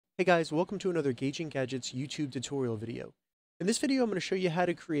Hey guys, welcome to another Gauging Gadgets YouTube tutorial video. In this video, I'm going to show you how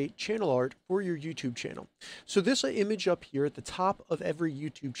to create channel art for your YouTube channel. So this image up here at the top of every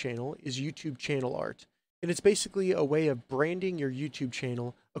YouTube channel is YouTube channel art. And it's basically a way of branding your YouTube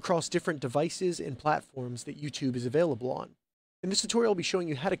channel across different devices and platforms that YouTube is available on. In this tutorial, I'll be showing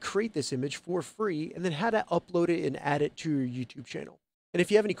you how to create this image for free and then how to upload it and add it to your YouTube channel. And if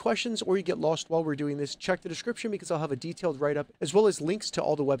you have any questions or you get lost while we're doing this, check the description because I'll have a detailed write-up as well as links to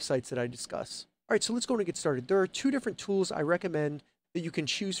all the websites that I discuss. All right, so let's go and get started. There are two different tools I recommend that you can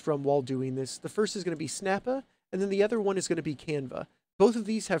choose from while doing this. The first is going to be Snappa, and then the other one is going to be Canva. Both of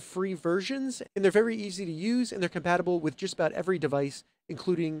these have free versions, and they're very easy to use, and they're compatible with just about every device,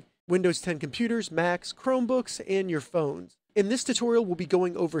 including Windows 10 computers, Macs, Chromebooks, and your phones. In this tutorial, we'll be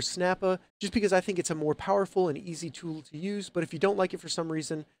going over Snappa just because I think it's a more powerful and easy tool to use, but if you don't like it for some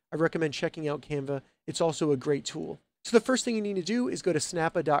reason, I recommend checking out Canva. It's also a great tool. So the first thing you need to do is go to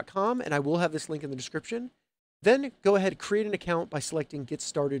snappa.com, and I will have this link in the description. Then go ahead, create an account by selecting Get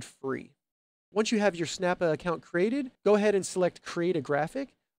Started Free. Once you have your Snappa account created, go ahead and select Create a Graphic.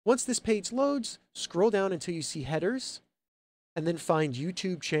 Once this page loads, scroll down until you see Headers, and then find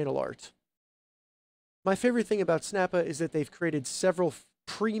YouTube Channel Art. My favorite thing about Snappa is that they've created several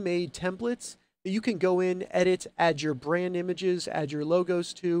pre-made templates that you can go in, edit, add your brand images, add your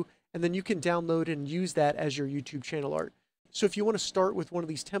logos to, and then you can download and use that as your YouTube channel art. So if you want to start with one of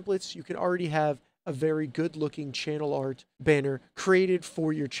these templates, you can already have a very good looking channel art banner created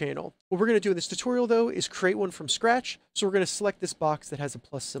for your channel. What we're going to do in this tutorial though is create one from scratch. So we're going to select this box that has a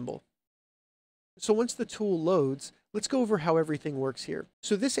plus symbol. So once the tool loads, let's go over how everything works here.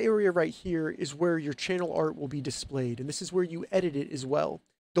 So this area right here is where your channel art will be displayed, and this is where you edit it as well.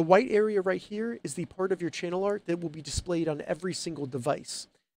 The white area right here is the part of your channel art that will be displayed on every single device.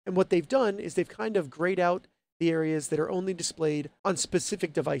 And what they've done is they've kind of grayed out the areas that are only displayed on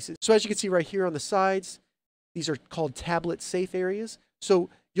specific devices. So as you can see right here on the sides, these are called tablet safe areas. So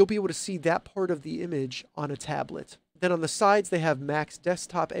you'll be able to see that part of the image on a tablet. Then on the sides, they have Mac's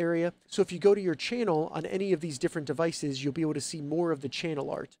desktop area. So if you go to your channel on any of these different devices, you'll be able to see more of the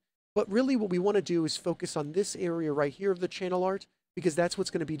channel art. But really what we want to do is focus on this area right here of the channel art because that's what's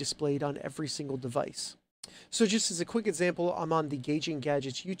going to be displayed on every single device. So just as a quick example, I'm on the Gauging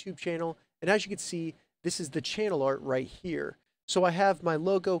Gadgets YouTube channel. And as you can see, this is the channel art right here. So I have my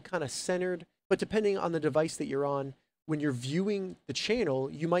logo kind of centered, but depending on the device that you're on, when you're viewing the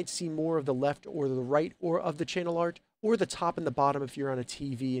channel, you might see more of the left or the right or of the channel art, or the top and the bottom if you're on a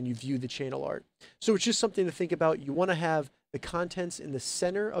TV and you view the channel art. So it's just something to think about. You want to have the contents in the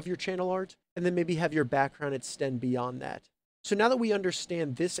center of your channel art, and then maybe have your background extend beyond that. So now that we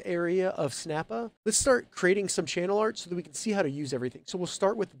understand this area of Snappa, let's start creating some channel art so that we can see how to use everything. So we'll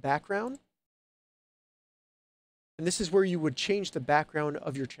start with the background. And this is where you would change the background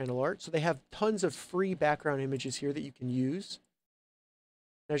of your channel art. So they have tons of free background images here that you can use.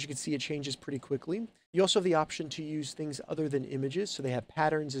 As you can see, it changes pretty quickly. You also have the option to use things other than images. So they have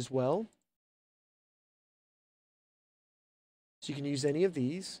patterns as well. So you can use any of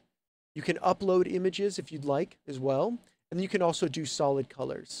these. You can upload images if you'd like as well. And you can also do solid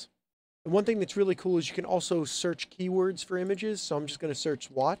colors. And one thing that's really cool is you can also search keywords for images. So I'm just going to search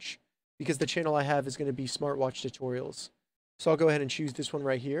watch because the channel I have is going to be smartwatch tutorials. So I'll go ahead and choose this one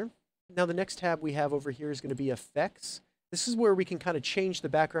right here. Now the next tab we have over here is going to be effects. This is where we can kind of change the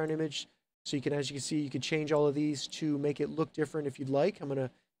background image. So you can, as you can see, you can change all of these to make it look different if you'd like. I'm going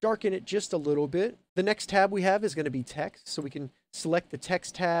to darken it just a little bit. The next tab we have is going to be text. So we can select the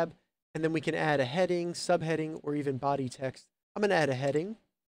text tab, and then we can add a heading, subheading, or even body text. I'm going to add a heading.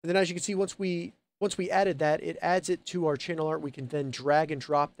 And then as you can see, once we added that, it adds it to our channel art. We can then drag and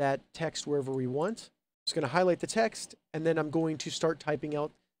drop that text wherever we want. I'm just going to highlight the text, and then I'm going to start typing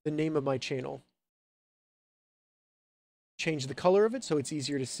out the name of my channel. Change the color of it so it's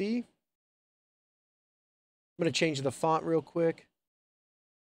easier to see. I'm going to change the font real quick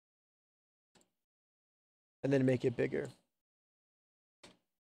and then make it bigger.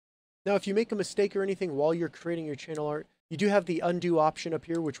 Now, if you make a mistake or anything while you're creating your channel art, you do have the undo option up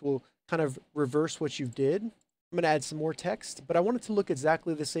here, which will kind of reverse what you did. I'm going to add some more text, but I want it to look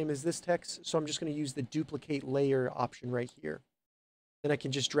exactly the same as this text. So I'm just going to use the duplicate layer option right here. Then I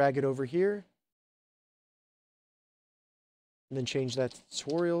can just drag it over here. And then change that to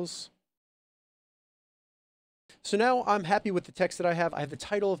tutorials. So now I'm happy with the text that I have. I have the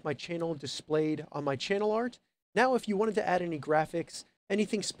title of my channel displayed on my channel art. Now, if you wanted to add any graphics,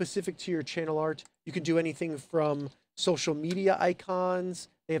 anything specific to your channel art, you can do anything from social media icons.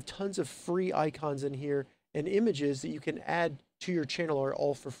 They have tons of free icons in here and images that you can add to your channel art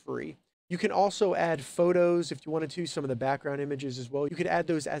all for free. You can also add photos if you wanted to, some of the background images as well. You could add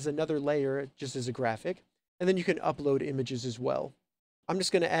those as another layer, just as a graphic. And then you can upload images as well. I'm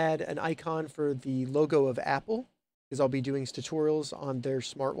just going to add an icon for the logo of Apple, because I'll be doing tutorials on their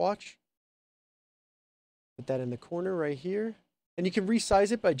smartwatch. Put that in the corner right here. And you can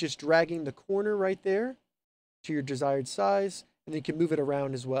resize it by just dragging the corner right there to your desired size, and then you can move it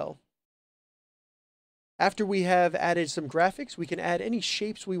around as well. After we have added some graphics, we can add any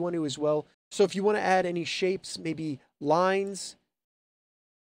shapes we want to as well. So if you want to add any shapes, maybe lines,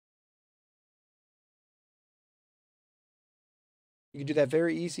 you can do that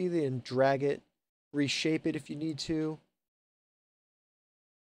very easily and drag it, reshape it if you need to.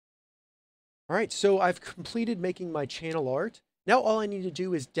 All right, so I've completed making my channel art. Now all I need to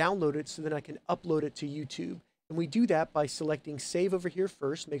do is download it so that I can upload it to YouTube. And we do that by selecting save over here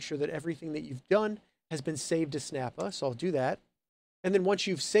first. Make sure that everything that you've done has been saved to Snappa. So I'll do that. And then once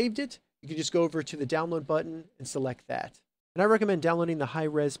you've saved it, you can just go over to the download button and select that. And I recommend downloading the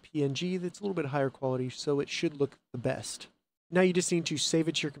high-res PNG that's a little bit higher quality, so it should look the best. Now you just need to save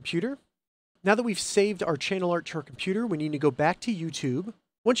it to your computer. Now that we've saved our channel art to our computer, we need to go back to YouTube.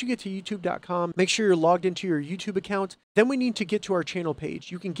 Once you get to youtube.com, make sure you're logged into your YouTube account. Then we need to get to our channel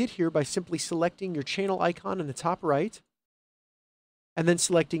page. You can get here by simply selecting your channel icon in the top right, and then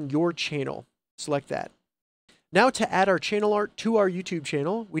selecting your channel. Select that. Now to add our channel art to our YouTube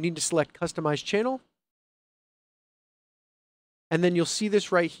channel, we need to select Customize Channel. And then you'll see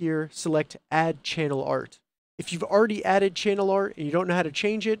this right here, select Add Channel Art. If you've already added channel art and you don't know how to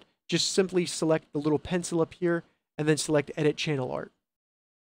change it, just simply select the little pencil up here and then select Edit Channel Art.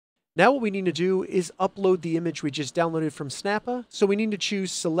 Now what we need to do is upload the image we just downloaded from Snappa. So we need to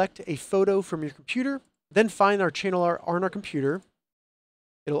choose Select a Photo from your computer, then find our channel art on our computer.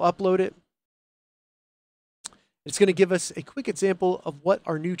 It'll upload it. It's going to give us a quick example of what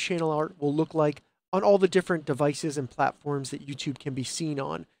our new channel art will look like on all the different devices and platforms that YouTube can be seen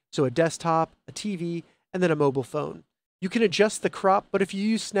on. So a desktop, a TV, and then a mobile phone. You can adjust the crop, but if you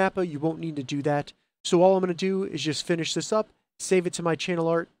use Snappa, you won't need to do that. So all I'm going to do is just finish this up, save it to my channel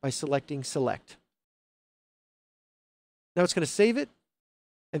art by selecting Select. Now it's going to save it,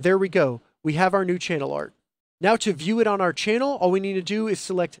 and there we go. We have our new channel art. Now to view it on our channel, all we need to do is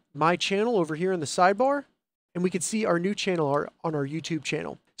select My Channel over here in the sidebar, and we can see our new channel art on our YouTube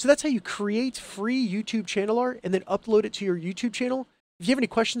channel. So that's how you create free YouTube channel art and then upload it to your YouTube channel. If you have any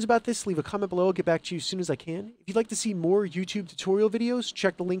questions about this, leave a comment below. I'll get back to you as soon as I can. If you'd like to see more YouTube tutorial videos,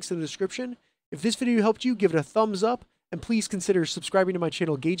 check the links in the description. If this video helped you, give it a thumbs up, and please consider subscribing to my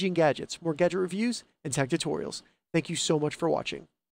channel, Gauging Gadgets, for more gadget reviews and tech tutorials. Thank you so much for watching.